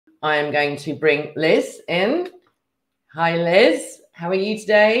I am going to bring Liz in. Hi, Liz. How are you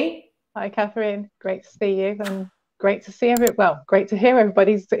today? Hi, Catherine. Great to see you, and great to see great to hear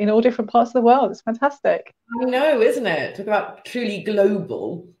everybody's in all different parts of the world. It's fantastic. I know, isn't it? Talk about truly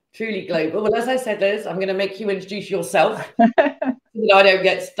global, truly global. Well, as I said, Liz, I'm going to make you introduce yourself so that I don't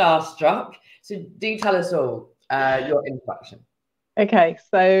get starstruck. So do tell us all your introduction. Okay,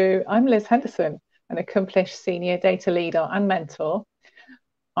 so I'm Liz Henderson, an accomplished senior data leader and mentor.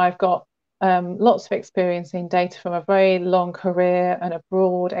 I've got lots of experience in data from a very long career and a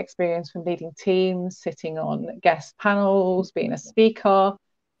broad experience from leading teams, sitting on guest panels, being a speaker,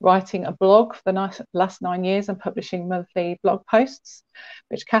 writing a blog for the last 9 years and publishing monthly blog posts,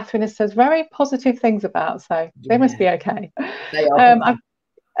 which Catherine has said very positive things about. So they must be okay. They are.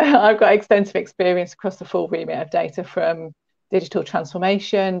 I've got extensive experience across the full remit of data, from digital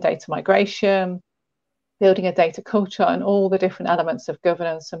transformation, data migration, building a data culture, and all the different elements of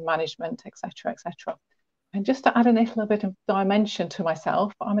governance and management, etc., etc. And just to add a little bit of dimension to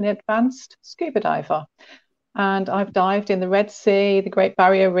myself, I'm an advanced scuba diver, and I've dived in the Red Sea, the Great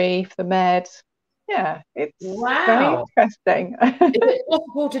Barrier Reef, the Med. Yeah, it's very interesting. Is it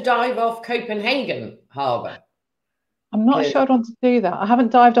possible to dive off Copenhagen Harbour? I'm not sure I'd want to do that. I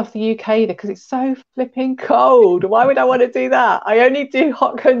haven't dived off the UK either because it's so flipping cold. Why would I want to do that? I only do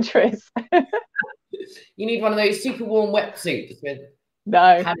hot countries. You need one of those super warm wetsuits with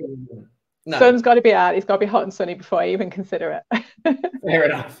no. Sun's got to be out. It's got to be hot and sunny before I even consider it. Fair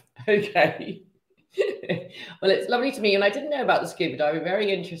enough. Okay. Well, it's lovely to meet you. And I didn't know about the scuba diving.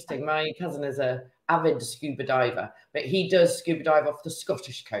 Very interesting. My cousin is an avid scuba diver, but he does scuba dive off the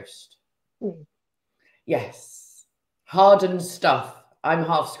Scottish coast. Ooh. Yes. Hardened stuff. I'm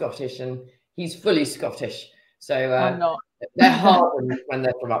half Scottish and he's fully Scottish. So I'm not. They're hardened when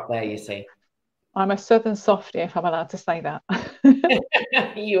they're from up there, you see. I'm a southern softie, if I'm allowed to say that.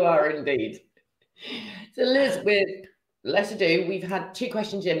 You are indeed. So Liz, with less ado, we've had 2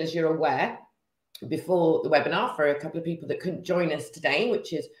 questions in, as you're aware, before the webinar for a couple of people that couldn't join us today,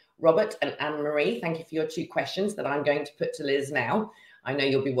 which is Robert and Anne-Marie. Thank you for your 2 questions that I'm going to put to Liz now. I know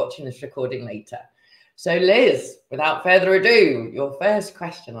you'll be watching this recording later. So Liz, without further ado, your first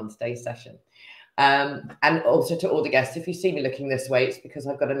question on today's session. And also to all the guests, if you see me looking this way, it's because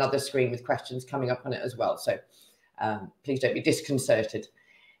I've got another screen with questions coming up on it as well. So please don't be disconcerted.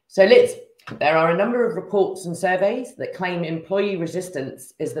 So Liz, there are a number of reports and surveys that claim employee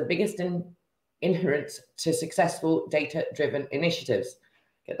resistance is the biggest inherent to successful data-driven initiatives.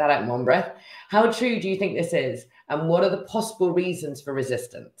 Get that out in one breath. How true do you think this is? And what are the possible reasons for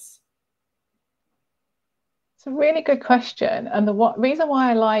resistance? It's a really good question. And the reason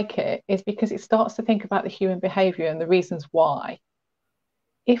why I like it is because it starts to think about the human behavior and the reasons why.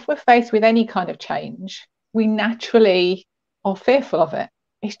 If we're faced with any kind of change, we naturally are fearful of it.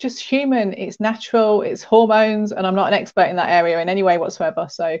 It's just human, it's natural, it's hormones, and I'm not an expert in that area in any way whatsoever.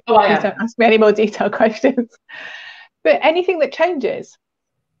 So please don't ask me any more detailed questions. But anything that changes,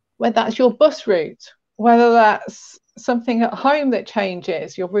 whether that's your bus route, whether that's something at home that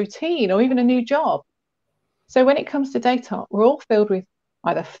changes, your routine, or even a new job. So when it comes to data, we're all filled with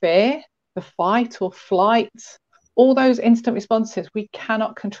either fear, the fight or flight, all those instant responses we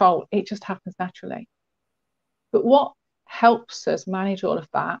cannot control. It just happens naturally. But what helps us manage all of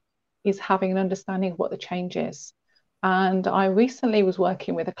that is having an understanding of what the change is. And I recently was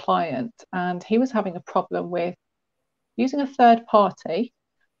working with a client and he was having a problem with using a third party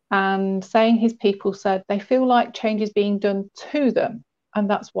and saying his people said they feel like change is being done to them and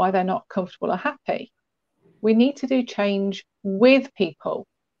that's why they're not comfortable or happy. We need to do change with people,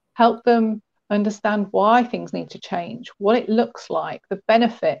 help them understand why things need to change, what it looks like, the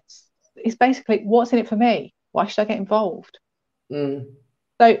benefits. It's basically what's in it for me? Why should I get involved?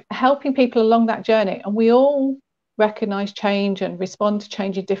 So helping people along that journey, and we all recognize change and respond to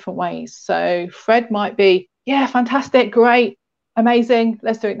change in different ways. So Fred might be, yeah, fantastic, great, amazing,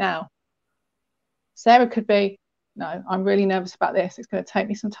 let's do it now. Sarah could be, no, I'm really nervous about this. It's going to take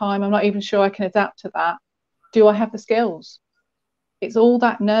me some time. I'm not even sure I can adapt to that. Do I have the skills? It's all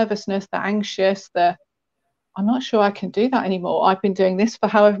that nervousness, the anxious, I'm not sure I can do that anymore. I've been doing this for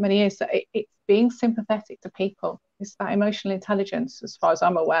however many years. So it's being sympathetic to people. It's that emotional intelligence, as far as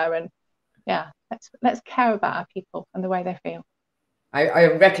I'm aware. And yeah, let's care about our people and the way they feel. I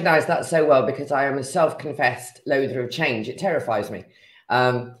recognize that so well because I am a self-confessed loather of change. It terrifies me.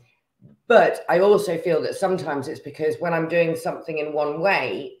 But I also feel that sometimes it's because when I'm doing something in one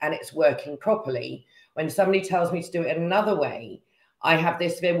way and it's working properly, when somebody tells me to do it another way, I have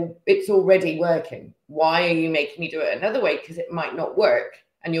this, well, it's already working. Why are you making me do it another way? Because it might not work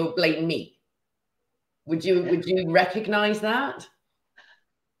and you'll blame me. Would you recognize that?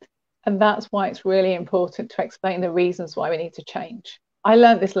 And that's why it's really important to explain the reasons why we need to change. I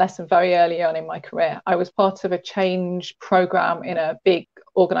learned this lesson very early on in my career. I was part of a change program in a big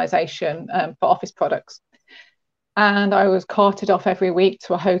organization for office products. And I was carted off every week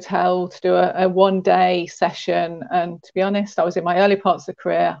to a hotel to do a one-day session. And to be honest, I was in my early parts of the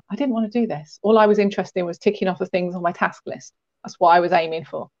career. I didn't want to do this. All I was interested in was ticking off the things on my task list. That's what I was aiming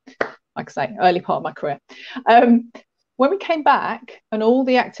for. Like I say, early part of my career. When we came back and all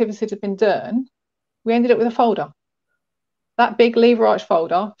the activities had been done, we ended up with a folder. That big lever arch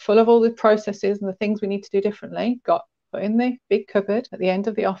folder full of all the processes and the things we need to do differently got put in the big cupboard at the end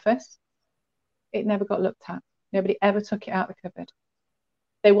of the office. It never got looked at. Nobody ever took it out of the cupboard.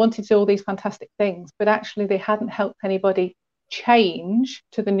 They wanted to do all these fantastic things, but actually they hadn't helped anybody change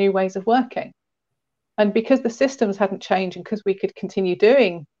to the new ways of working. And because the systems hadn't changed and because we could continue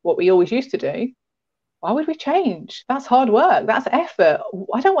doing what we always used to do, why would we change? That's hard work. That's effort.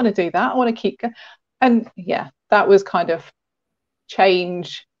 I don't want to do that. I want to keep going. And yeah, that was kind of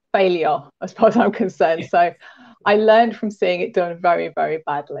change failure as far as I'm concerned. So I learned from seeing it done very, very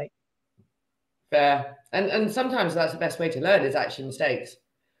badly. Fair. And sometimes that's the best way to learn, is actually mistakes.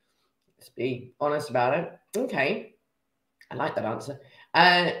 Let's be honest about it. Okay. I like that answer.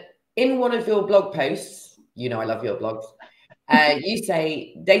 In one of your blog posts, you know I love your blogs, you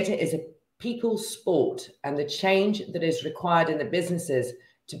say data is a people's sport, and the change that is required in the businesses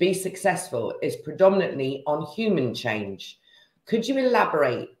to be successful is predominantly on human change. Could you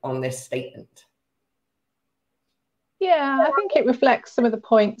elaborate on this statement? Yeah, I think it reflects some of the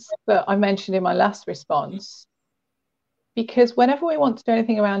points that I mentioned in my last response. Because whenever we want to do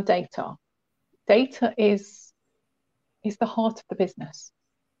anything around data, data is the heart of the business.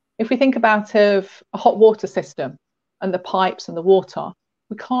 If we think about a hot water system and the pipes and the water,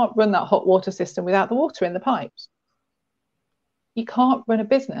 we can't run that hot water system without the water in the pipes. You can't run a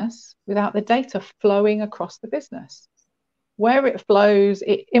business without the data flowing across the business. Where it flows,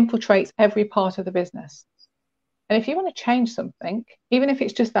 it infiltrates every part of the business. And if you want to change something, even if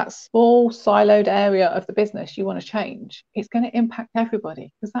it's just that small siloed area of the business you want to change, it's going to impact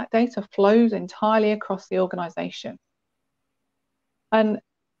everybody because that data flows entirely across the organization. And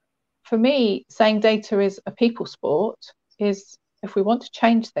for me, saying data is a people sport is, if we want to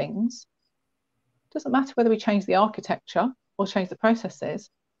change things, it doesn't matter whether we change the architecture or change the processes.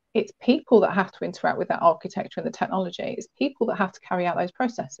 It's people that have to interact with that architecture and the technology. It's people that have to carry out those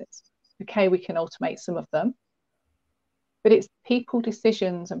processes. Okay, we can automate some of them, but it's people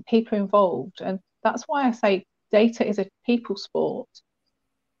decisions and people involved. And that's why I say data is a people sport.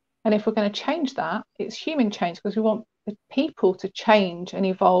 And if we're going to change that, it's human change, because we want the people to change and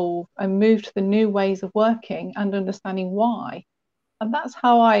evolve and move to the new ways of working and understanding why. And that's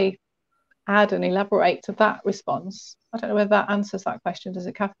how I add and elaborate to that response. I don't know whether that answers that question. Does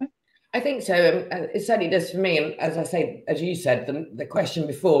it, Catherine? I think so. It certainly does for me. And as I say, as you said, the question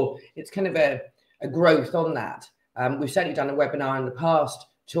before, it's kind of a growth on that. We've certainly done a webinar in the past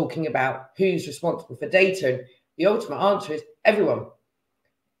talking about who's responsible for data. And the ultimate answer is everyone,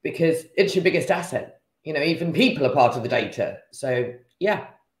 because it's your biggest asset. You know, even people are part of the data. So yeah,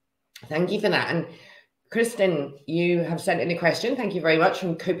 thank you for that. And Kristen, you have sent in a question. Thank you very much,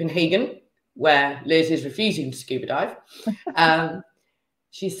 from Copenhagen, where Liz is refusing to scuba dive.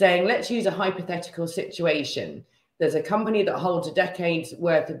 She's saying, let's use a hypothetical situation. There's a company that holds a decade's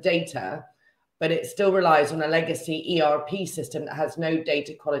worth of data, but it still relies on a legacy ERP system that has no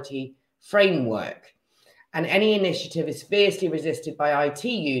data quality framework. And any initiative is fiercely resisted by IT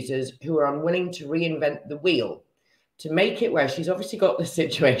users who are unwilling to reinvent the wheel. To make it worse, she's obviously got the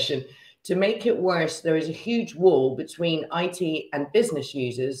situation. To make it worse, there is a huge wall between IT and business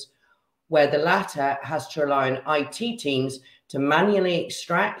users, where the latter has to rely on IT teams to manually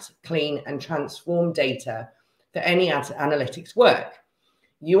extract, clean, and transform data for any analytics work.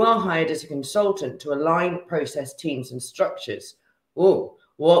 You are hired as a consultant to align process teams and structures. Oh,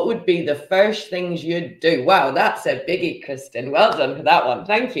 what would be the first things you'd do? Wow, that's a biggie, Kristen. Well done for that one.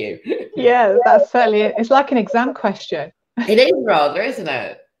 Thank you. Yeah, that's certainly, it's like an exam question. It is rather, isn't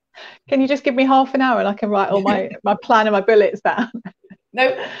it? Can you just give me half an hour and I can write all my plan and my bullets down?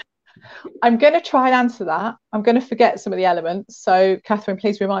 No. I'm going to try and answer that. I'm going to forget some of the elements. So, Catherine,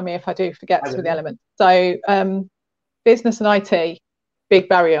 please remind me if I do forget some of the elements. So, business and IT, big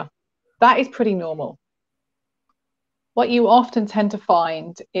barrier. That is pretty normal. What you often tend to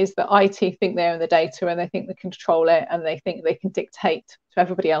find is that IT think they own the data and they think they can control it and they think they can dictate to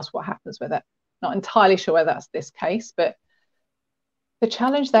everybody else what happens with it. Not entirely sure whether that's this case, but the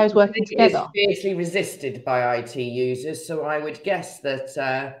challenge there is working together. It's fiercely resisted by IT users, so I would guess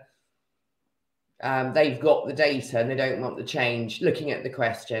that they've got the data and they don't want the change. Looking at the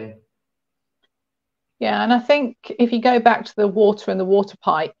question. Yeah, and I think if you go back to the water and the water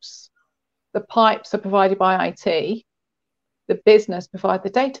pipes, the pipes are provided by IT, the business provide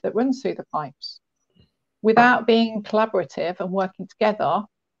the data that runs through the pipes. Without being collaborative and working together,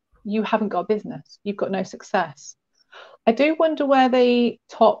 you haven't got business, you've got no success. I do wonder where the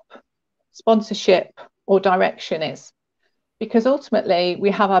top sponsorship or direction is, because ultimately we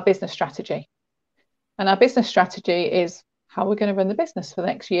have our business strategy, and our business strategy is how we're going to run the business for the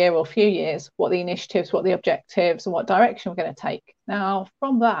next year or few years, what the initiatives, what the objectives, and what direction we're going to take. Now,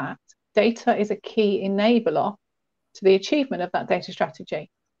 from that, data is a key enabler to the achievement of that data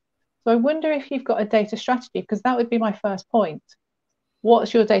strategy. So I wonder if you've got a data strategy, because that would be my first point.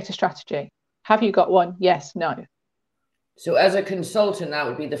 What's your data strategy? Have you got one? Yes, no. So as a consultant, that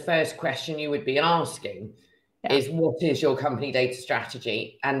would be the first question you would be asking, is what is your company data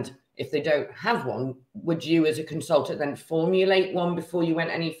strategy? And if they don't have one, would you as a consultant then formulate one before you went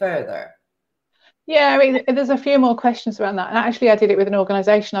any further? Yeah, I mean, there's a few more questions around that. And actually, I did it with an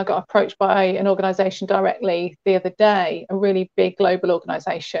organisation. I got approached by an organisation directly the other day, a really big global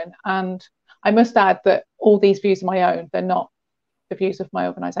organisation. And I must add that all these views are my own. They're not the views of my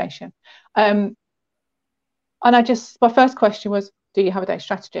organisation. And my first question was, do you have a data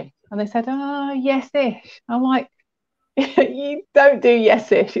strategy? And they said, yes-ish. I'm like, you don't do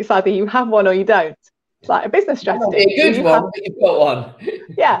yes-ish. It's either you have one or you don't. It's like a business strategy. Be a good one, but you've got one.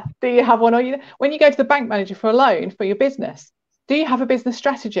 Yeah. Do you have one or you? When you go to the bank manager for a loan for your business, do you have a business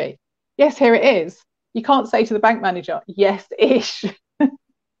strategy? Yes, here it is. You can't say to the bank manager, yes-ish.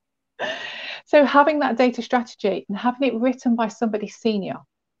 So having that data strategy and having it written by somebody senior,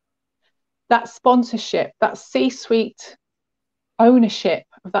 that sponsorship, that C-suite ownership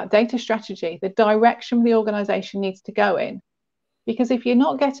of that data strategy, the direction the organization needs to go in. Because if you're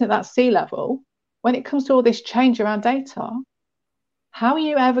not getting at that C-level, when it comes to all this change around data, how are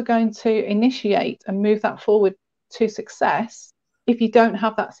you ever going to initiate and move that forward to success if you don't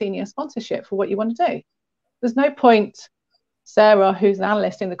have that senior sponsorship for what you want to do? There's no point Sarah, who's an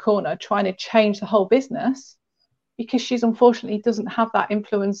analyst in the corner, trying to change the whole business, because she's unfortunately doesn't have that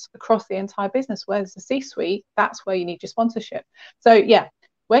influence across the entire business. Whereas the C-suite, that's where you need your sponsorship. So yeah,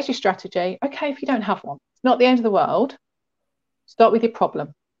 where's your strategy? Okay, if you don't have one, it's not the end of the world. Start with your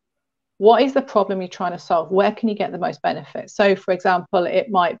problem. What is the problem you're trying to solve? Where can you get the most benefit? So for example, it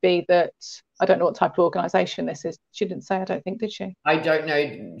might be that, I don't know what type of organization this is. She didn't say, I don't think, did she? I don't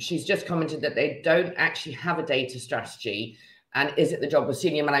know. She's just commented that they don't actually have a data strategy. And is it the job of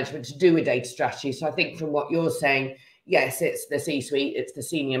senior management to do a data strategy? So I think from what you're saying, yes, it's the C-suite, it's the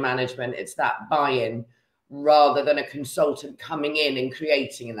senior management, it's that buy-in rather than a consultant coming in and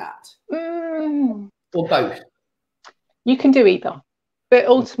creating that. Or both. You can do either. But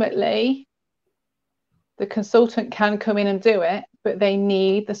ultimately, the consultant can come in and do it, but they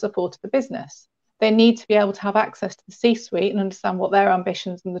need the support of the business. They need to be able to have access to the C-suite and understand what their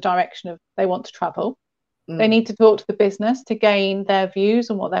ambitions and the direction of they want to travel. They need to talk to the business to gain their views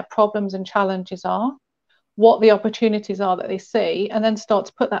and what their problems and challenges are, what the opportunities are that they see, and then start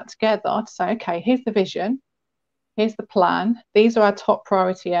to put that together to say, okay, here's the vision, here's the plan, these are our top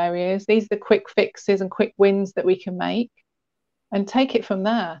priority areas, these are the quick fixes and quick wins that we can make, and take it from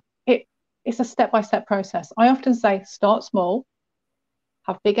there. It's a step-by-step process. I often say, start small,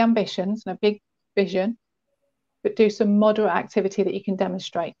 have big ambitions and a big vision, but do some moderate activity that you can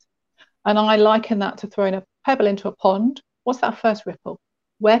demonstrate. And I liken that to throwing a pebble into a pond. What's that first ripple?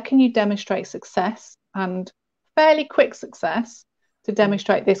 Where can you demonstrate success, and fairly quick success, to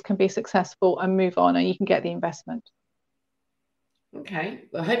demonstrate this can be successful and move on and you can get the investment? Okay.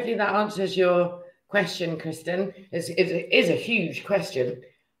 Well, hopefully that answers your question, Kristen. It is a huge question,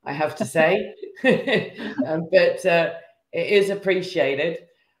 I have to say, but it is appreciated.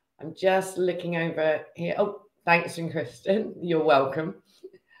 I'm just looking over here. Oh, thanks, Kristen. You're welcome.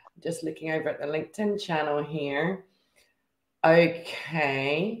 Just looking over at the LinkedIn channel here.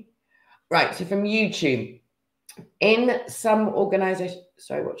 Okay. Right. So from YouTube, in some organizations,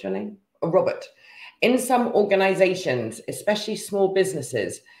 sorry, what's your name? Oh, Robert. In some organizations, especially small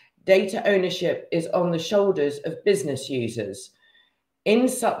businesses, data ownership is on the shoulders of business users. In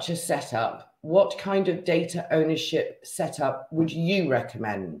such a setup, what kind of data ownership setup would you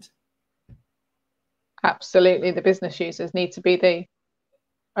recommend? Absolutely. The business users need to be the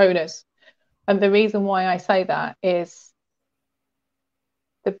owners. And the reason why I say that is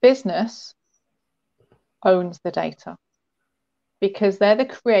the business owns the data, because they're the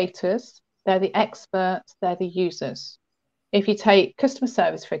creators, they're the experts, they're the users. If you take customer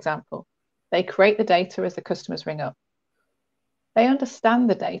service, for example, they create the data as the customers ring up. They understand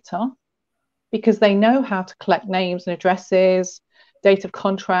the data because they know how to collect names and addresses, date of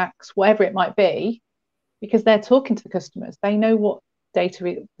contracts, whatever it might be, because they're talking to the customers. They know what data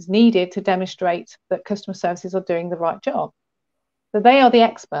is needed to demonstrate that customer services are doing the right job. So they are the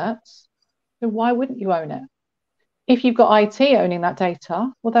experts. So why wouldn't you own it? If you've got IT owning that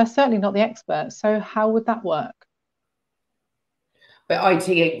data, well, they're certainly not the experts. So how would that work? But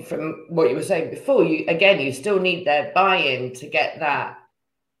IT, from what you were saying before, you still need their buy-in to get that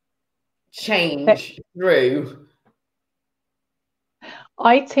change through.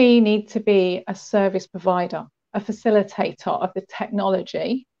 IT needs to be a service provider, a facilitator of the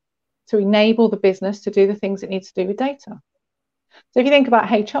technology to enable the business to do the things it needs to do with data. So if you think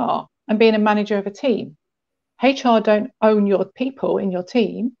about HR and being a manager of a team, HR don't own your people in your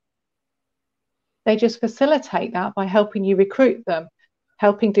team. They just facilitate that by helping you recruit them,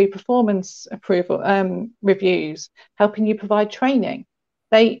 helping do performance approval reviews, helping you provide training.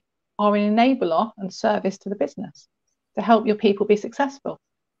 They are an enabler and service to the business to help your people be successful.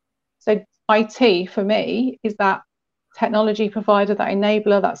 So IT for me is that technology provider, that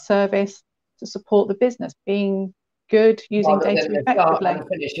enabler, that service to support the business being good, using rather data than the effectively. start and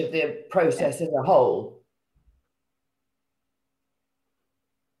finish of the process as a whole.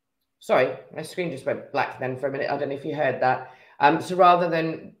 Sorry, my screen just went black then for a minute. I don't know if you heard that. So rather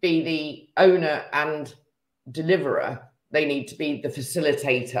than be the owner and deliverer, they need to be the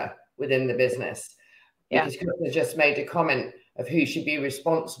facilitator within the business. Because Chris just made a comment of who should be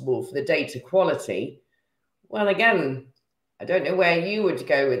responsible for the data quality. Well, again, I don't know where you would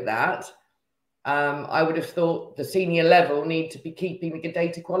go with that. I would have thought the senior level need to be keeping the good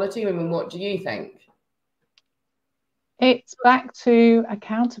data quality. I mean, what do you think? It's back to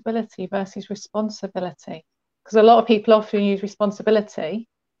accountability versus responsibility, because a lot of people often use responsibility,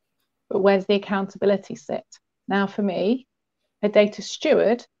 but where's the accountability sit? Now, for me, a data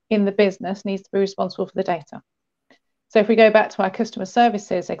steward in the business needs to be responsible for the data. So if we go back to our customer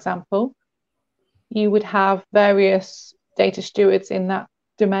services example, you would have various data stewards in that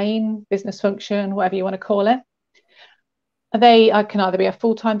domain, business function, whatever you want to call it. They can either be a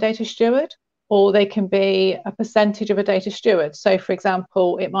full-time data steward, or they can be a percentage of a data steward. So for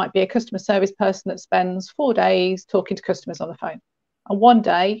example, it might be a customer service person that spends 4 days talking to customers on the phone. And one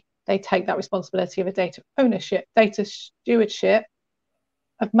day they take that responsibility of a data ownership, data stewardship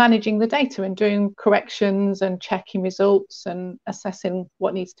of managing the data and doing corrections and checking results and assessing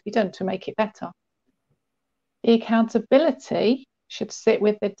what needs to be done to make it better. The accountability should sit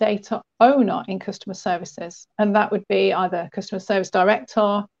with the data owner in customer services. And that would be either customer service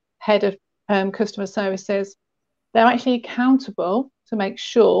director, head of customer services. They're actually accountable to make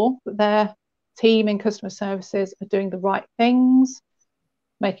sure that their team in customer services are doing the right things,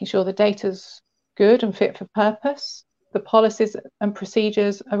 making sure the data's good and fit for purpose, the policies and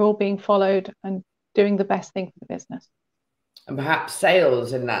procedures are all being followed and doing the best thing for the business. And perhaps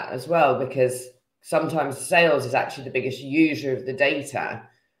sales in that as well, because sometimes sales is actually the biggest user of the data,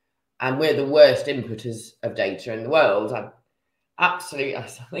 and we're the worst inputters of data in the world. I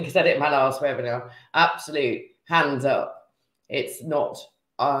think I said it in my last webinar, absolute hands up. It's not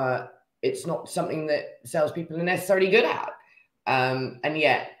something that salespeople are necessarily good at. And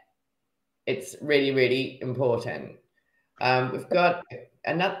yet it's really, really important. We've got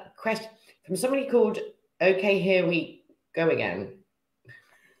another question from somebody called Okay, Here We Go Again.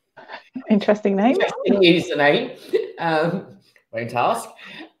 Interesting name. Interesting username. Won't ask.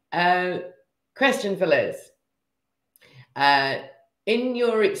 Question for Liz. In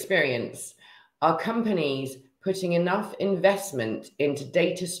your experience, are companies putting enough investment into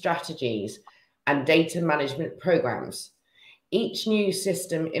data strategies and data management programs? Each new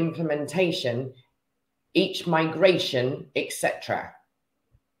system implementation, each migration, etc.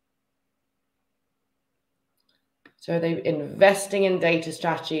 So are they investing in data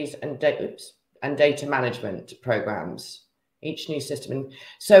strategies and data management programs, each new system?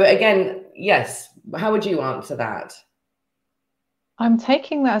 So again, yes, how would you answer that? I'm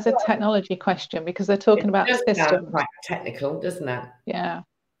taking that as a technology question because they're talking about systems. Quite technical, doesn't it? Yeah.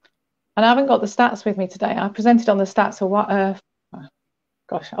 And I haven't got the stats with me today. I presented on the stats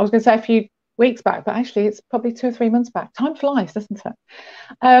gosh, I was going to say a few weeks back, but actually it's probably 2 or 3 months back. Time flies, doesn't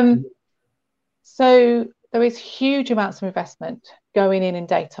it? So there is huge amounts of investment going in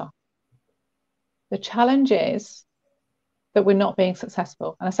data. The challenge is that we're not being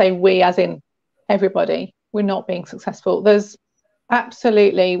successful. And I say we as in everybody, we're not being successful. There's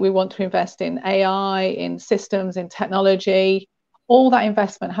absolutely, we want to invest in AI, in systems, in technology. All that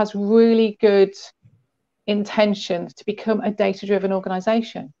investment has really good intentions to become a data-driven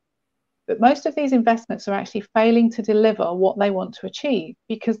organization. But most of these investments are actually failing to deliver what they want to achieve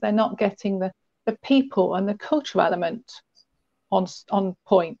because they're not getting the people and the cultural element on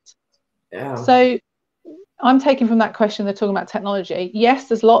point. Yeah. So I'm taking from that question, they're talking about technology. Yes,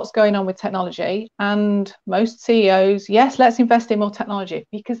 there's lots going on with technology, and most CEOs, yes, let's invest in more technology,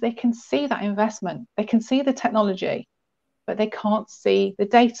 because they can see that investment. They can see the technology, but they can't see the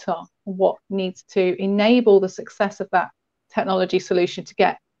data, what needs to enable the success of that technology solution to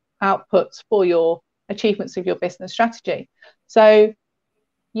get outputs for your achievements of your business strategy. So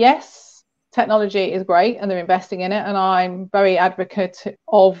yes, technology is great and they're investing in it, and I'm very advocate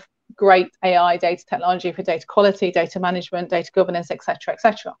of great AI data technology for data quality, data management, data governance, etc.,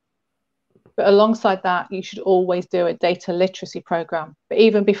 etc. But alongside that, you should always do a data literacy program. But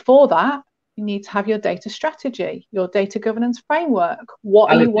even before that, you need to have your data strategy, your data governance framework.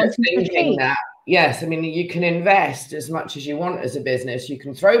 What are you wanting to achieve? That. Yes, I mean, you can invest as much as you want as a business. You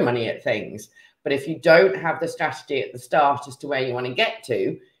can throw money at things, but if you don't have the strategy at the start as to where you want to get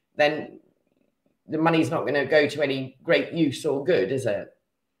to, then the money's not going to go to any great use or good, is it?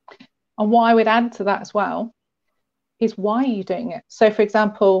 And what I would add to that as well is, why are you doing it? So, for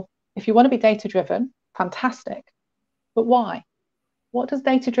example, if you want to be data-driven, fantastic. But why? What does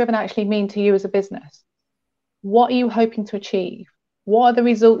data-driven actually mean to you as a business? What are you hoping to achieve? What are the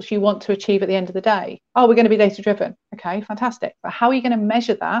results you want to achieve at the end of the day? Oh, we're going to be data-driven. Okay, fantastic. But how are you going to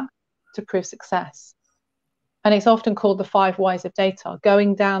measure that to prove success? And it's often called the 5 whys of data,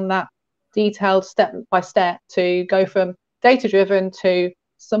 going down that detailed step by step to go from data-driven to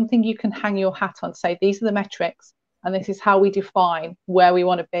something you can hang your hat on, say, these are the metrics, and this is how we define where we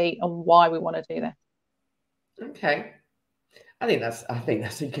want to be and why we want to do this. Okay. I think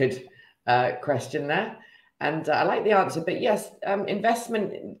that's a good question there. And I like the answer, but yes,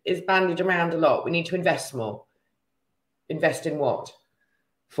 investment is bandied around a lot. We need to invest more. Invest in what?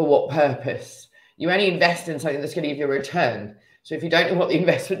 For what purpose? You only invest in something that's going to give you a return. So if you don't know what the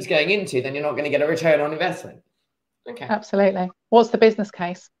investment's going into, then you're not going to get a return on investment. Okay. Absolutely. What's the business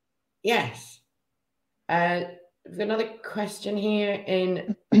case? Yes. We've got another question here.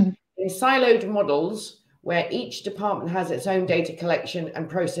 In siloed models, where each department has its own data collection and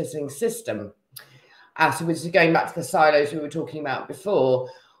processing system, so this is going back to the silos we were talking about before,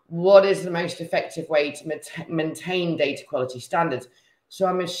 what is the most effective way to maintain data quality standards? So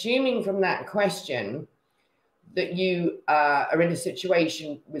I'm assuming from that question that you are in a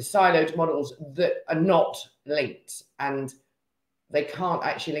situation with siloed models that are not linked, and they can't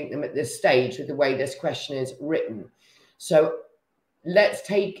actually link them at this stage with the way this question is written. So let's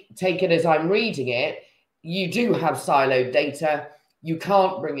take it as I'm reading it. You do have siloed data. You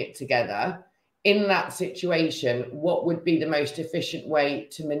can't bring it together. In that situation, what would be the most efficient way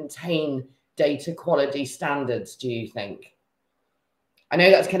to maintain data quality standards, do you think? I know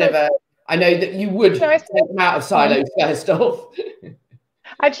that's kind of I know that you would take them out of silos first off.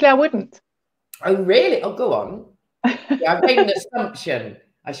 Actually, I wouldn't. Oh, really? Oh, go on. Yeah, I've made an assumption.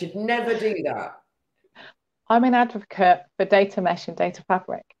 I should never do that. I'm an advocate for data mesh and data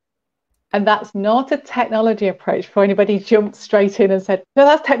fabric. And that's not a technology approach for anybody who jumped straight in and said, no,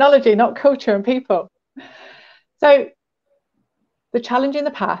 that's technology, not culture and people. So the challenge in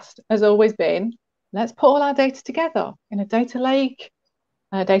the past has always been, let's put all our data together in a data lake,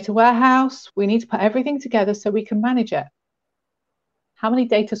 a data warehouse. We need to put everything together so we can manage it. How many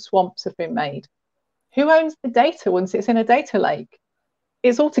data swamps have been made? Who owns the data once it's in a data lake?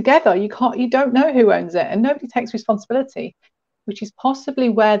 It's all together. You don't know who owns it, and nobody takes responsibility, which is possibly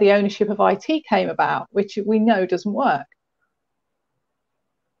where the ownership of IT came about, which we know doesn't work.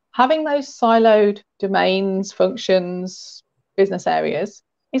 Having those siloed domains, functions, business areas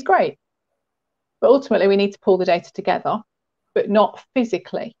is great. But ultimately, we need to pull the data together, but not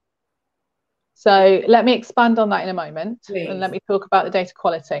physically. So let me expand on that in a moment. Please. And let me talk about the data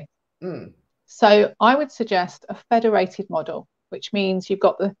quality. So I would suggest a federated model, which means you've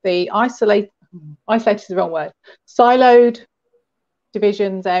got the isolated is the wrong word, siloed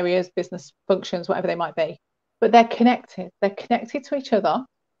divisions, areas, business functions, whatever they might be, but they're connected. They're connected to each other,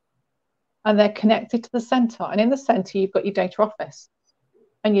 and they're connected to the center. And in the center, you've got your data office,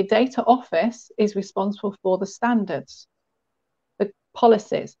 and your data office is responsible for the standards, the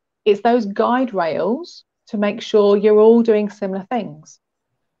policies. It's those guide rails to make sure you're all doing similar things.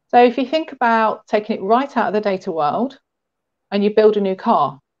 So if you think about taking it right out of the data world and you build a new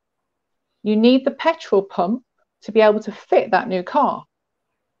car, you need the petrol pump to be able to fit that new car.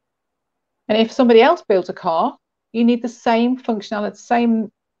 And if somebody else builds a car, you need the same functionality, same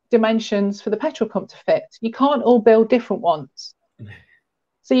dimensions for the petrol pump to fit. You can't all build different ones.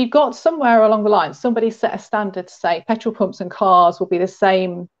 So you've got somewhere along the line, somebody set a standard to say petrol pumps and cars will be the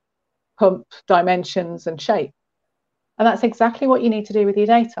same pump dimensions and shape. And that's exactly what you need to do with your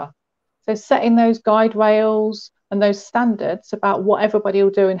data. So setting those guide rails and those standards about what everybody will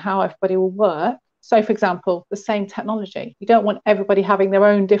do and how everybody will work So, for example, the same technology. You don't want everybody having their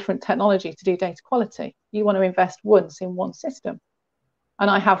own different technology to do data quality. You want to invest once in one system. And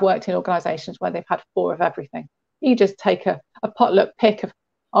I have worked in organisations where they've had 4 of everything. You just take a potluck pick of,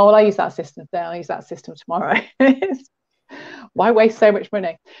 oh, well, I use that system today, I'll use that system tomorrow. Why waste so much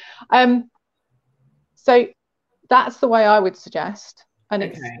money? So that's the way I would suggest. And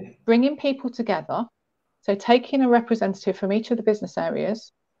it's bringing people together. So taking a representative from each of the business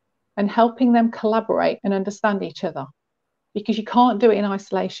areas and helping them collaborate and understand each other, because you can't do it in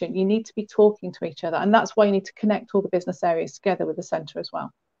isolation. You need to be talking to each other, and that's why you need to connect all the business areas together with the centre as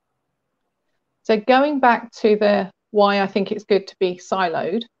well. So going back to the why I think it's good to be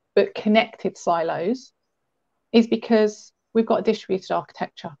siloed, but connected silos, is because we've got a distributed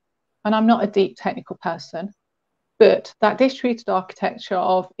architecture, and I'm not a deep technical person, but that distributed architecture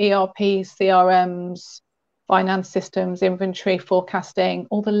of ERPs, CRMs, finance systems, inventory, forecasting,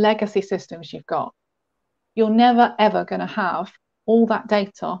 all the legacy systems you've got, you're never, ever going to have all that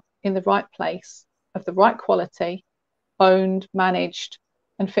data in the right place, of the right quality, owned, managed,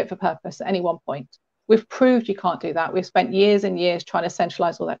 and fit for purpose at any one point. We've proved you can't do that. We've spent years and years trying to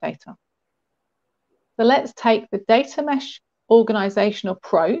centralize all that data. So let's take the data mesh organization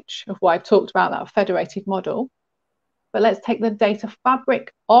approach of what I've talked about, that federated model, but let's take the data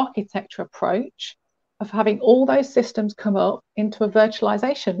fabric architecture approach of having all those systems come up into a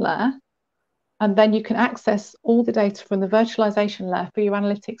virtualization layer, and then you can access all the data from the virtualization layer for your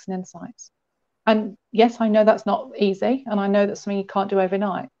analytics and insights. And yes, I know that's not easy, and I know that's something you can't do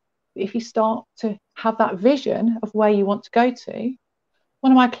overnight. But if you start to have that vision of where you want to go to,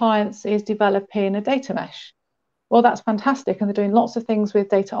 one of my clients is developing a data mesh. Well, that's fantastic, and they're doing lots of things with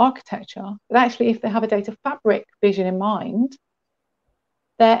data architecture. But actually, if they have a data fabric vision in mind,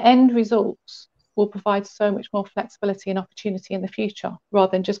 their end results will provide so much more flexibility and opportunity in the future,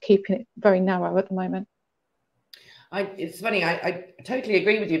 rather than just keeping it very narrow at the moment. It's funny, I totally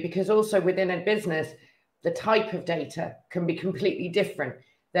agree with you, because also within a business, the type of data can be completely different.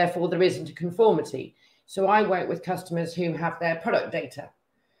 Therefore, there isn't a conformity. So I work with customers who have their product data,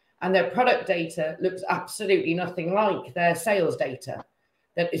 and their product data looks absolutely nothing like their sales data.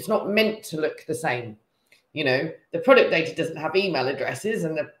 That it's not meant to look the same. You know, the product data doesn't have email addresses,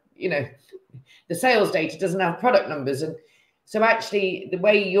 and the sales data doesn't have product numbers. And so actually the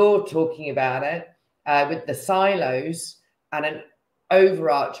way you're talking about it, with the silos and an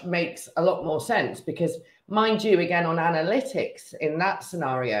overarch, makes a lot more sense, because mind you, again, on analytics in that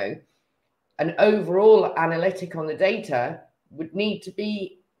scenario, an overall analytic on the data would need to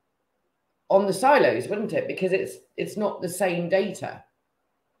be on the silos, wouldn't it? Because it's not the same data.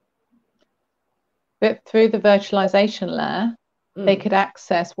 But through the virtualization layer, they could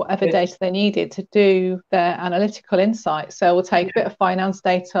access whatever data they needed to do their analytical insights. So we'll take a bit of finance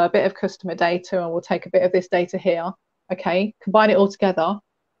data, a bit of customer data, and we'll take a bit of this data here. Okay, combine it all together.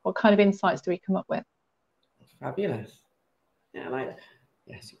 What kind of insights do we come up with? Fabulous. Yeah, I like that.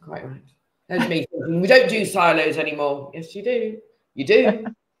 Yes, you're quite right. That's me thinking, we don't do silos anymore. Yes, you do. You do.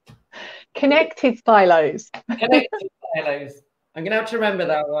 Connected silos. Connected silos. I'm going to have to remember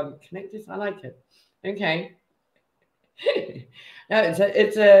that one. Connected, I like it. Okay. No,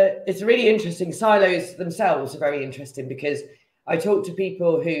 it's really interesting. Silos themselves are very interesting, because I talk to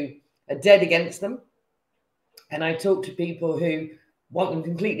people who are dead against them, and I talk to people who want them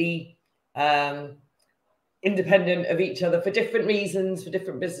completely independent of each other for different reasons, for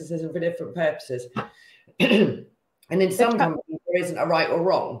different businesses, and for different purposes. And in some companies, there isn't a right or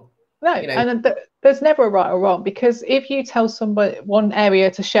wrong. No, and there's never a right or wrong, because if you tell somebody one area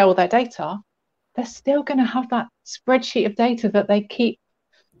to share all their data, they're still going to have that spreadsheet of data that they keep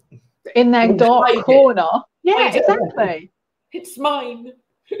in their dark corner. Yeah, exactly. It's mine.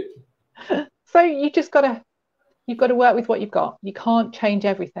 So you've got to work with what you've got. You can't change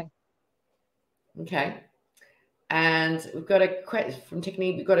everything. Okay. And we've got a question from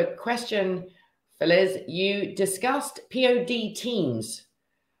Tiffany. We've got a question for Liz. You discussed POD teams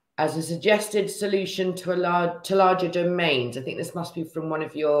as a suggested solution to larger domains. I think this must be from one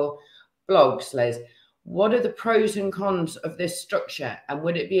of your blogs, Liz. What are the pros and cons of this structure, and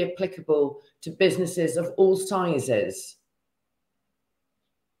would it be applicable to businesses of all sizes?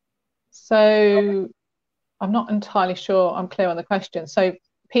 So I'm not entirely sure I'm clear on the question. So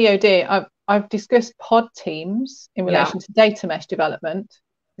POD, I've discussed pod teams in relation to data mesh development.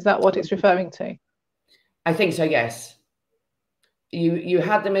 Is that what it's referring to? I think so, yes. You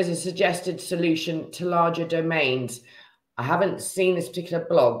had them as a suggested solution to larger domains. I haven't seen this particular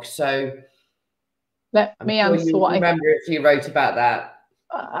blog, so let me answer what I remember if you wrote about that.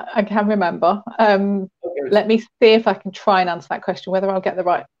 I can remember. Let me see if I can try and answer that question. Whether I'll get the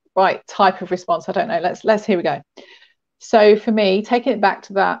right right type of response. I don't know. Let's here we go. So for me, taking it back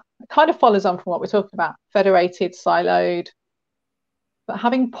to that, it kind of follows on from what we're talking about, federated, siloed, but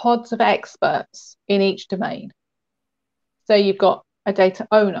having pods of experts in each domain. So you've got a data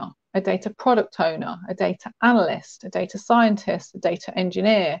owner, a data product owner, a data analyst, a data scientist, a data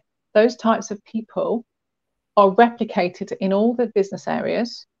engineer. Those types of people are replicated in all the business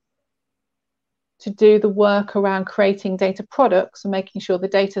areas to do the work around creating data products and making sure the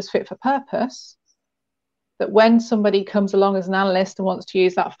data is fit for purpose, that when somebody comes along as an analyst and wants to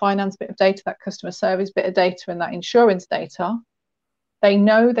use that finance bit of data, that customer service bit of data, and that insurance data, they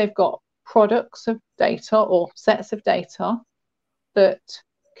know they've got products of data or sets of data that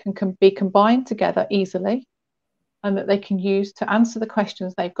can be combined together easily and that they can use to answer the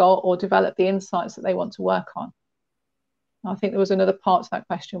questions they've got or develop the insights that they want to work on. I think there was another part to that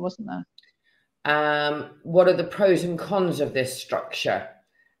question, wasn't there? What are the pros and cons of this structure?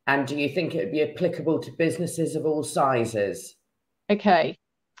 And do you think it would be applicable to businesses of all sizes? Okay.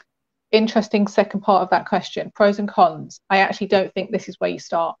 Interesting second part of that question. Pros and cons. I actually don't think this is where you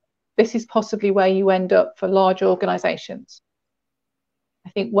start. This is possibly where you end up for large organizations. I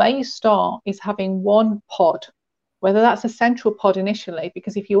think where you start is having one pod, whether that's a central pod initially,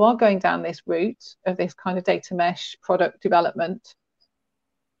 because if you are going down this route of this kind of data mesh product development,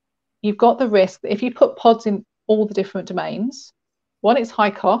 you've got the risk that if you put pods in all the different domains, one, it's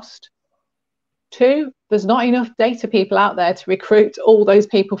high cost. Two, there's not enough data people out there to recruit all those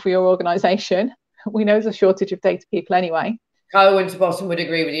people for your organization. We know there's a shortage of data people anyway. Kyle Winterbottom would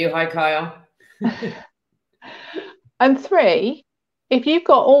agree with you. Hi, Kyle. And three, if you've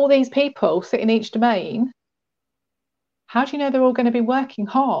got all these people sitting in each domain, how do you know they're all going to be working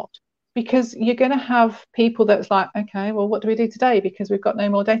hard? Because you're going to have people that's like, okay, well, what do we do today? Because we've got no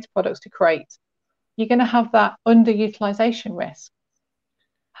more data products to create. You're going to have that underutilization risk.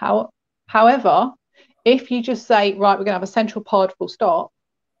 However, if you just say, right, we're going to have a central pod, full stop,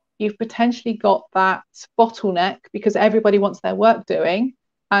 you've potentially got that bottleneck because everybody wants their work doing,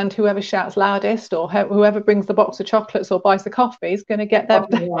 and whoever shouts loudest or whoever brings the box of chocolates or buys the coffee is going to get their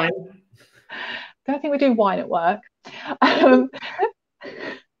wine. I don't think we do wine at work.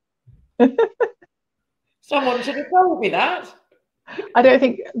 Someone should have told me that. I don't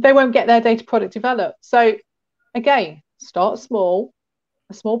think they won't get their data product developed. So again, start small,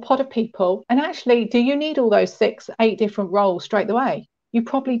 a small pod of people. And actually, do you need all those 6-8 different roles straight away? You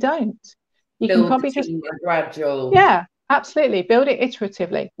probably don't. You can probably just gradual. Yeah, absolutely. Build it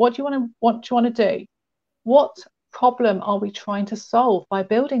iteratively. What do you want to do? What problem are we trying to solve by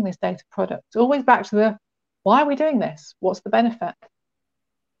building this data product? Always back to the why are we doing this? What's the benefit?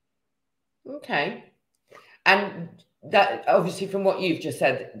 Okay. And that obviously from what you've just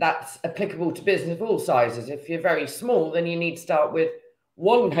said, that's applicable to business of all sizes. If you're very small, then you need to start with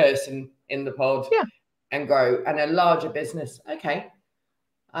one person in the pod and grow, and a larger business. Okay.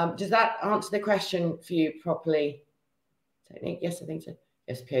 Does that answer the question for you properly? Yes, I think so.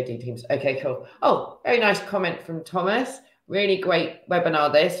 Yes, POD teams. Okay, cool. Oh, very nice comment from Thomas. Really great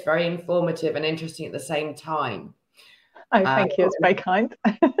webinar this. Very informative and interesting at the same time. Oh, thank you. It's very kind.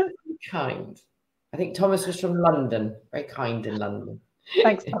 Kind. I think Thomas was from London. Very kind in London.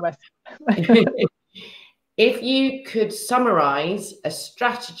 Thanks, Thomas. If you could summarize a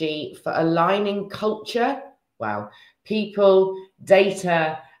strategy for aligning culture, people,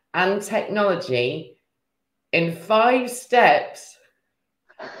 data, and technology in 5 steps,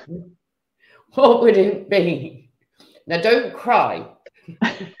 what would it be? Now, don't cry.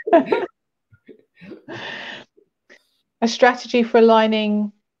 A strategy for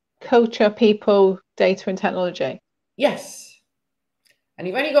aligning culture, people, data, and technology. Yes. And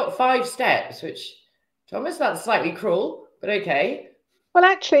you've only got 5 steps, which, Thomas, that's slightly cruel, but okay. Well,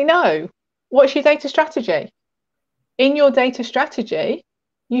 actually, no. What's your data strategy? In your data strategy,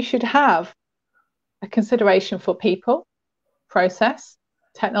 you should have a consideration for people, process,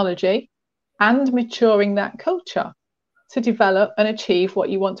 technology, and maturing that culture to develop and achieve what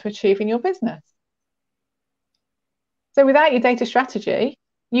you want to achieve in your business. So without your data strategy,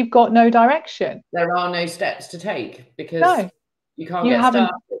 you've got no direction. There are no steps to take because you can't get started.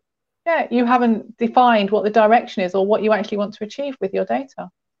 Yeah, you haven't defined what the direction is or what you actually want to achieve with your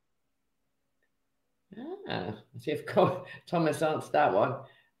data. Let's see if Thomas answered that one.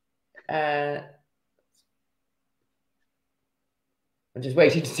 I'm just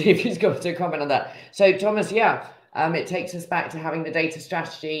waiting to see if he's got to comment on that. So Thomas, it takes us back to having the data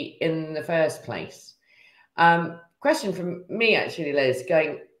strategy in the first place. Question from me, actually, Liz,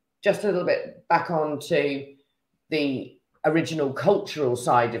 going just a little bit back onto the original cultural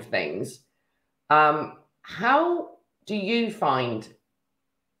side of things. How do you find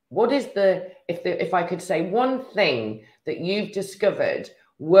what is if I could say one thing that you've discovered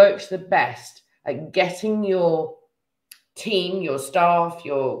works the best at getting your team, your staff,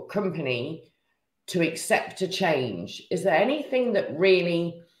 your company to accept a change? Is there anything that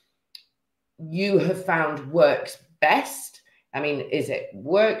really you have found works best? I mean, is it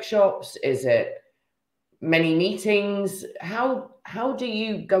workshops? Is it many meetings? How do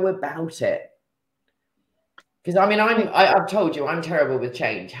you go about it? Because I mean, I've told you I'm terrible with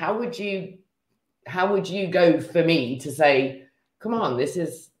change. How would you go for me to say, come on, this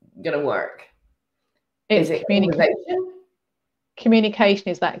is going to work? It's is it communication? Communication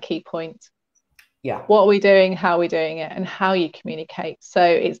is that key point. Yeah. What are we doing? How are we doing it? And how you communicate. So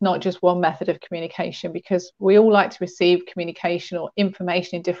it's not just one method of communication, because we all like to receive communication or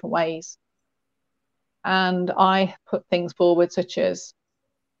information in different ways. And I put things forward such as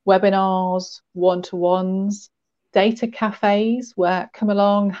webinars, one-to-ones, data cafes, where come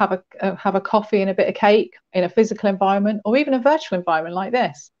along, have a coffee and a bit of cake in a physical environment, or even a virtual environment like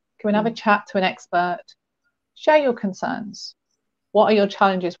this. Come and have a chat to an expert. Share your concerns. What are your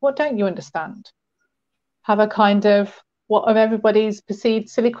challenges? What don't you understand? Have a kind of, what are everybody's perceived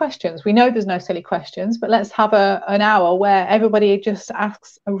silly questions? We know there's no silly questions, but let's have an hour where everybody just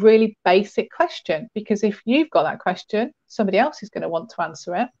asks a really basic question, because if you've got that question, somebody else is going to want to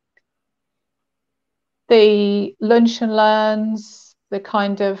answer it. The lunch and learns, the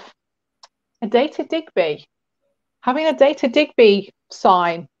kind of a data Digby, having a data Digby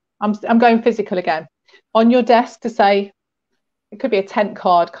sign. I'm going physical again on your desk to say, it could be a tent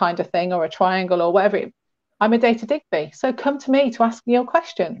card kind of thing, or a triangle, or whatever. I'm a data Digby, so come to me to ask me your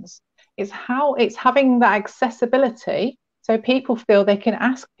questions. It's having that accessibility, so people feel they can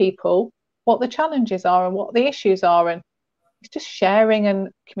ask people what the challenges are and what the issues are, and it's just sharing and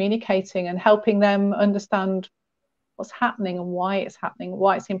communicating and helping them understand what's happening and why it's happening,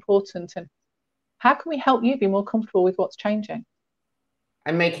 why it's important, and how can we help you be more comfortable with what's changing.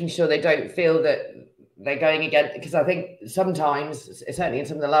 And making sure they don't feel that they're going against, because I think sometimes, certainly in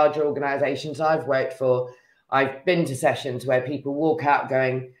some of the larger organizations I've worked for, I've been to sessions where people walk out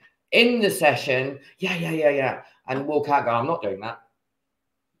going, in the session, yeah, and walk out going, I'm not doing that.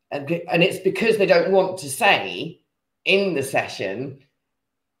 And it's because they don't want to say in the session,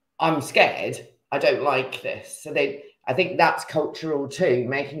 I'm scared, I don't like this. So I think that's cultural too,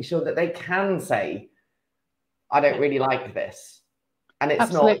 making sure that they can say, I don't really like this. And it's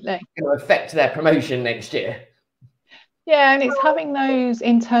Absolutely. Not going to affect their promotion next year. Yeah, and it's having those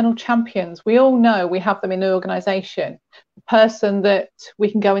internal champions. We all know we have them in the organisation. The person that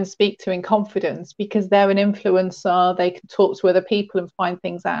we can go and speak to in confidence because they're an influencer, they can talk to other people and find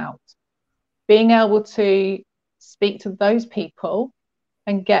things out. Being able to speak to those people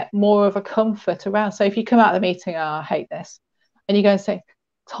and get more of a comfort around. So if you come out of the meeting, I hate this, and you go and say,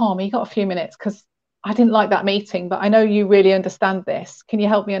 Tom, you got a few minutes because I didn't like that meeting, but I know you really understand this. Can you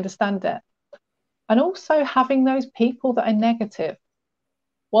help me understand it? And also having those people that are negative.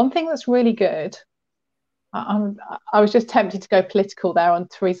 One thing that's really good, I was just tempted to go political there on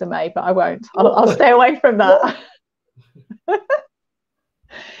Theresa May, but I won't. I'll stay away from that. But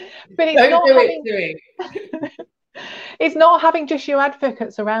it's not having just your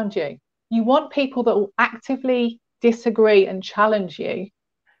advocates around you. You want people that will actively disagree and challenge you,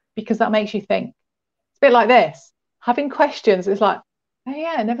 because that makes you think. It's a bit like this. Having questions is like, oh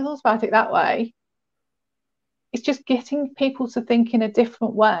yeah, I never thought about it that way. It's just getting people to think in a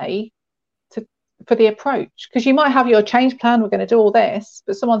different way for the approach. Because you might have your change plan, we're going to do all this,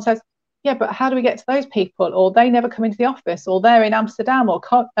 but someone says, yeah, but how do we get to those people? Or they never come into the office, or they're in Amsterdam or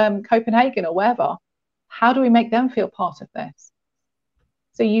Copenhagen or wherever. How do we make them feel part of this?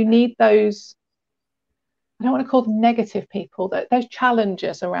 So you need those, I don't want to call them negative people, those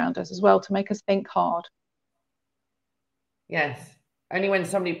challengers around us as well to make us think hard. Yes. Only when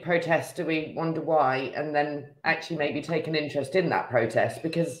somebody protests do we wonder why, and then actually maybe take an interest in that protest,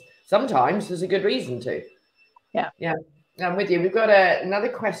 because sometimes there's a good reason to. Yeah. I'm with you. We've got another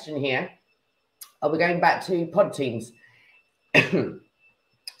question here. We're going back to pod teams.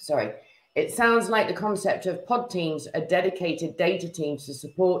 Sorry. It sounds like the concept of pod teams are dedicated data teams to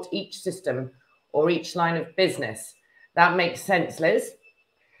support each system or each line of business. That makes sense, Liz.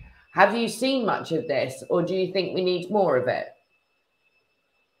 Have you seen much of this, or do you think we need more of it?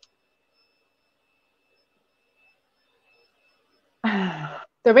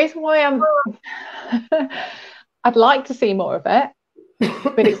 The reason why I'd like to see more of it,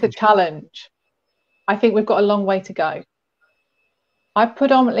 but it's a challenge. I think we've got a long way to go. I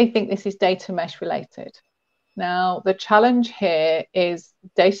predominantly think this is data mesh related. Now, the challenge here is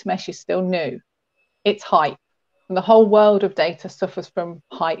data mesh is still new. It's hype. And the whole world of data suffers from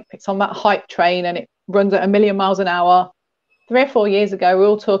hype. It's on that hype train and it runs at 1,000,000 miles an hour. 3 or 4 years ago, we were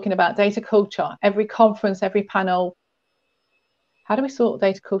all talking about data culture. Every conference, every panel. How do we sort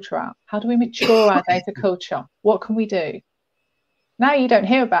data culture out? How do we mature our data culture? What can we do? Now you don't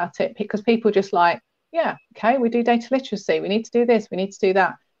hear about it because people are just like, yeah, okay, we do data literacy. We need to do this. We need to do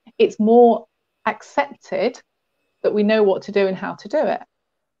that. It's more accepted that we know what to do and how to do it.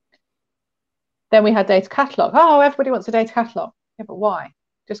 Then we had data catalog. Oh, everybody wants a data catalog. Yeah, but why?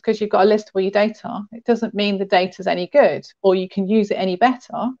 Just because you've got a list of all your data, it doesn't mean the data's any good or you can use it any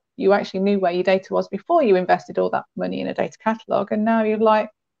better. You actually knew where your data was before you invested all that money in a data catalog. And now you're like,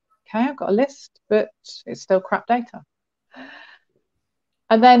 okay, I've got a list, but it's still crap data.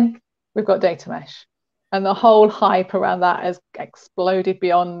 And then we've got data mesh. And the whole hype around that has exploded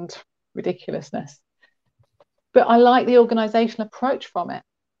beyond ridiculousness. But I like the organizational approach from it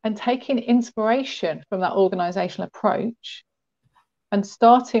and taking inspiration from that organizational approach and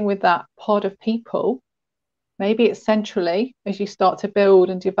starting with that pod of people. Maybe it's centrally as you start to build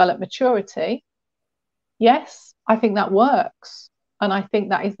and develop maturity. Yes, I think that works. And I think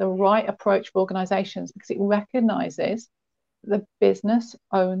that is the right approach for organizations because it recognizes the business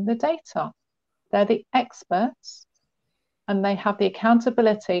own the data. They're the experts and they have the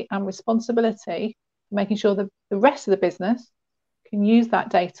accountability and responsibility for making sure that the rest of the business can use that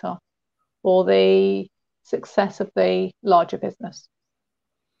data for the success of the larger business.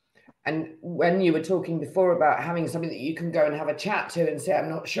 And when you were talking before about having something that you can go and have a chat to and say, I'm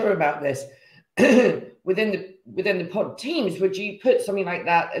not sure about this, within the pod teams, would you put something like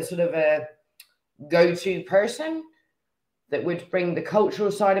that as sort of a go-to person that would bring the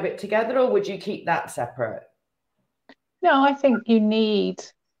cultural side of it together, or would you keep that separate? No, I think you need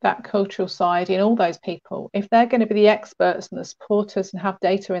that cultural side in all those people. If they're going to be the experts and the supporters and have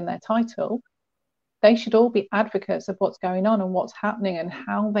data in their title, they should all be advocates of what's going on and what's happening and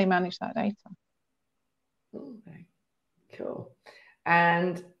how they manage that data. Okay, cool.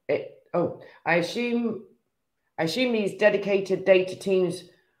 And I assume these dedicated data teams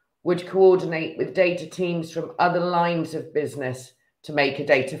would coordinate with data teams from other lines of business to make a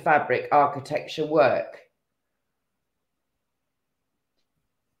data fabric architecture work.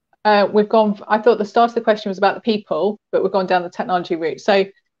 I thought the start of the question was about the people, but we've gone down the technology route. So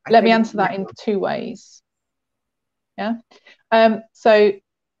let me answer that in 2 ways. Yeah. So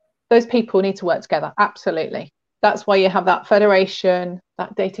those people need to work together. Absolutely. That's why you have that federation,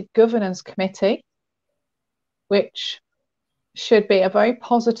 that data governance committee, which should be a very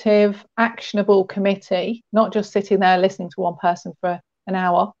positive, actionable committee, not just sitting there listening to one person for an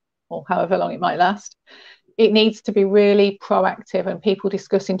hour or however long it might last. It needs to be really proactive and people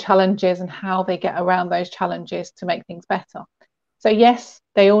discussing challenges and how they get around those challenges to make things better. So yes,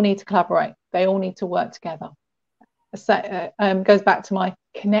 they all need to collaborate. They all need to work together. Goes back to my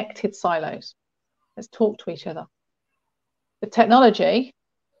connected silos. Let's talk to each other. The technology,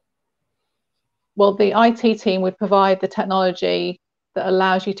 well, the IT team would provide the technology that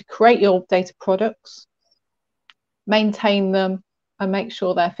allows you to create your data products, maintain them, and make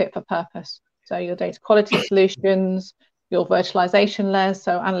sure they're fit for purpose. So your data quality solutions, your virtualization layers,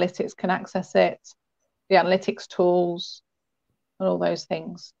 so analytics can access it, the analytics tools, and all those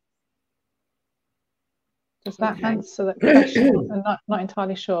things. Does that answer that question? I'm not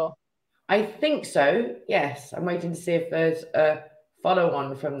entirely sure. I think so, yes. I'm waiting to see if there's a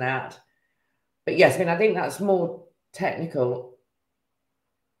follow-on from that. But yes, I mean, I think that's more technical.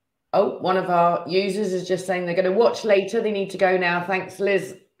 Oh, one of our users is just saying they're going to watch later. They need to go now. Thanks,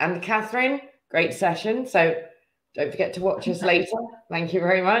 Liz and Catherine. Great session. So don't forget to watch us later. Thank you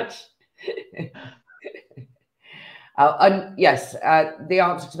very much. Yes, the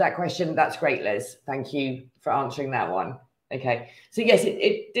answer to that question, that's great, Liz. Thank you for answering that one. Okay. So yes,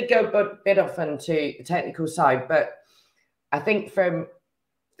 it did go a bit off onto the technical side, but I think from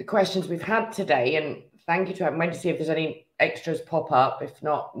the questions we've had today, and thank you to I'm waiting to see if there's any extras pop up. If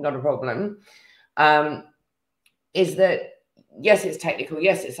not, not a problem. Is that yes, it's technical,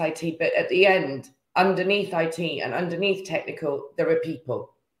 yes, it's IT, but at the end, underneath IT and underneath technical, there are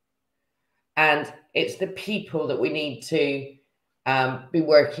people. And it's the people that we need to be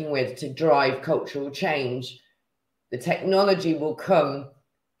working with to drive cultural change. The technology will come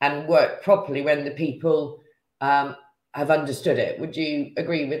and work properly when the people have understood it. Would you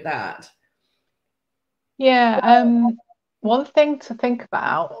agree with that? Yeah. One thing to think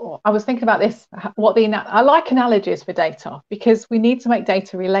about, I was thinking about this, I like analogies for data because we need to make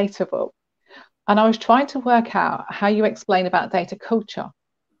data relatable. And I was trying to work out how you explain about data culture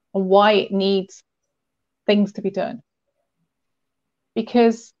and why it needs things to be done.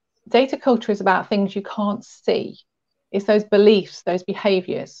 Because data culture is about things you can't see. It's those beliefs, those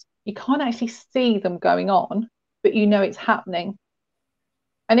behaviors. You can't actually see them going on, but you know it's happening.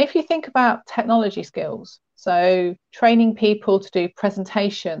 And if you think about technology skills, so training people to do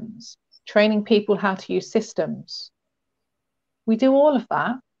presentations, training people how to use systems, we do all of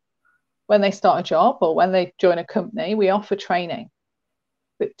that when they start a job or when they join a company. We offer training.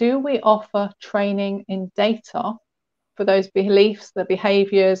 But do we offer training in data for those beliefs, the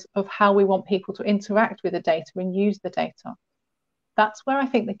behaviors of how we want people to interact with the data and use the data? That's where I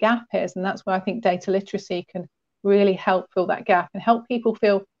think the gap is, and that's where I think data literacy can really help fill that gap and help people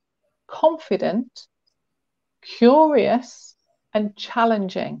feel confident, curious, and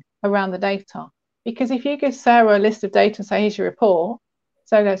challenging around the data. Because if you give Sarah a list of data and say, here's your report,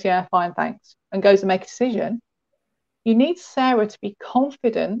 Sarah goes, yeah, fine, thanks, and goes and make a decision, you need Sarah to be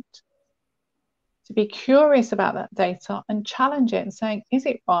confident, to be curious about that data and challenge it and saying, is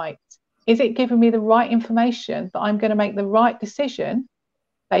it right? Is it giving me the right information that I'm going to make the right decision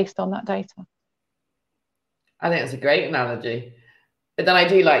based on that data? I think that's a great analogy. But then I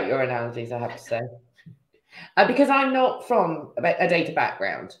do like your analogies, I have to say. Because I'm not from a data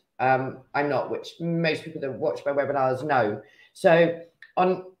background. I'm not, which most people that watch my webinars know. So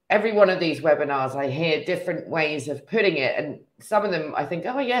on every one of these webinars, I hear different ways of putting it. And some of them I think,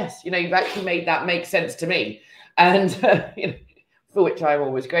 oh, yes, you know, you've actually made that make sense to me. And you know, for which I'm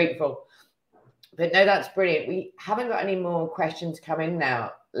always grateful. But no, that's brilliant. We haven't got any more questions come in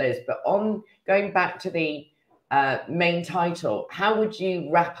now, Liz. But on going back to the main title, how would you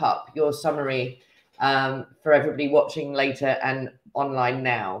wrap up your summary for everybody watching later and online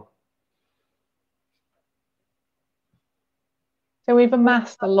now? So we've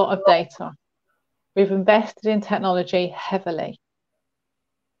amassed a lot of data. We've invested in technology heavily.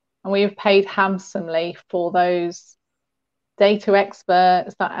 And we have paid handsomely for those data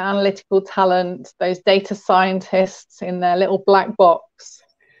experts, that analytical talent, those data scientists in their little black box.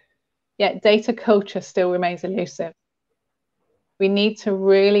 Yet data culture still remains elusive. We need to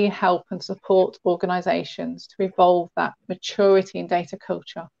really help and support organizations to evolve that maturity in data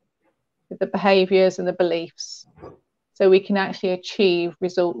culture with the behaviors and the beliefs, so we can actually achieve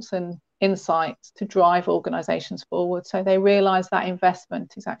results and insights to drive organizations forward, so they realize that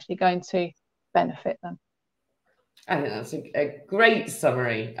investment is actually going to benefit them. I think that's a great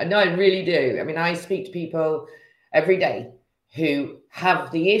summary. I know, I really do. I mean, I speak to people every day who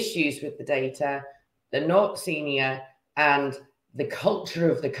have the issues with the data, they're not senior, and the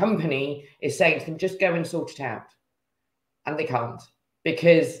culture of the company is saying to them, just go and sort it out. And they can't,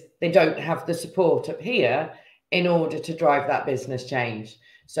 because they don't have the support up here in order to drive that business change.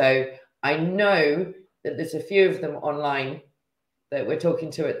 So I know that there's a few of them online that we're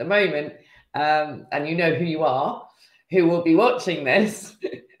talking to at the moment, and you know who you are, who will be watching this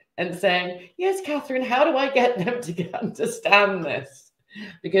and saying, yes, Catherine, how do I get them to understand this?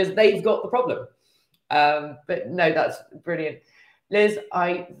 Because they've got the problem. But no, that's brilliant. Liz,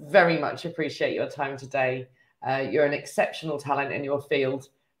 I very much appreciate your time today. You're an exceptional talent in your field,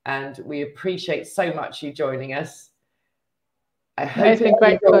 and we appreciate so much you joining us. I hope it's been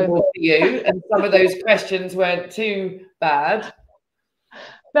great for you, and some of those questions weren't too bad.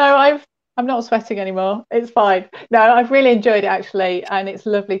 No, I'm not sweating anymore. It's fine. No, I've really enjoyed it, actually, and it's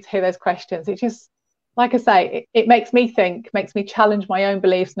lovely to hear those questions. It just, like I say, it makes me think, makes me challenge my own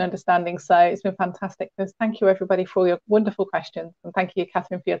beliefs and understanding. So it's been fantastic. So thank you, everybody, for your wonderful questions, and thank you,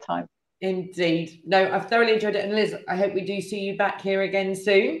 Catherine, for your time. Indeed. No, I've thoroughly enjoyed it. And Liz, I hope we do see you back here again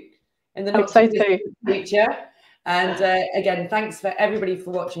soon in the not so too future. And again, thanks for everybody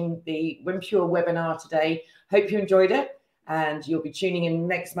for watching the WinPure webinar today. Hope you enjoyed it, and you'll be tuning in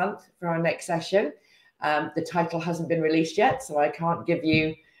next month for our next session. The title hasn't been released yet, so I can't give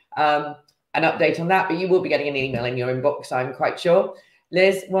you an update on that, but you will be getting an email in your inbox, I'm quite sure.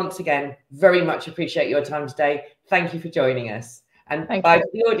 Liz, once again, very much appreciate your time today. Thank you for joining us, and bye to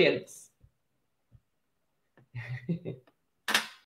the audience.